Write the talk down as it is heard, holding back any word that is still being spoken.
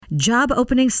Job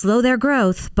openings slow their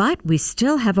growth, but we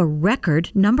still have a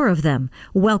record number of them.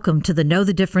 Welcome to the Know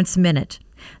the Difference Minute.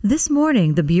 This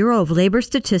morning, the Bureau of Labor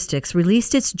Statistics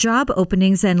released its Job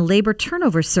Openings and Labor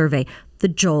Turnover Survey, the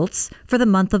JOLTS, for the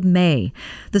month of May.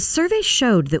 The survey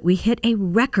showed that we hit a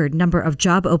record number of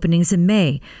job openings in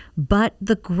May, but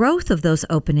the growth of those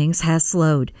openings has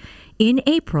slowed. In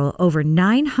April, over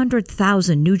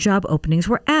 900,000 new job openings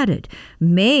were added.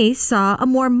 May saw a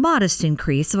more modest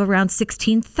increase of around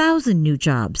 16,000 new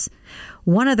jobs.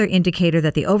 One other indicator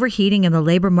that the overheating in the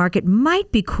labor market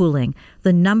might be cooling,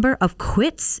 the number of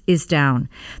quits is down.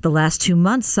 The last 2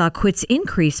 months saw quits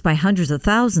increase by hundreds of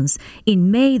thousands. In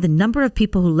May, the number of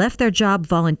people who left their job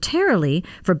voluntarily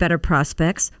for better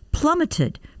prospects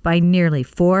plummeted by nearly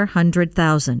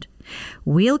 400,000.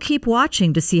 We'll keep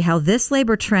watching to see how this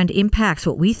labor trend impacts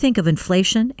what we think of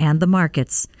inflation and the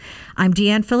markets. I'm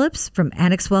Deanne Phillips from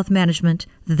Annex Wealth Management.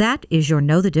 That is your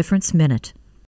Know the Difference Minute.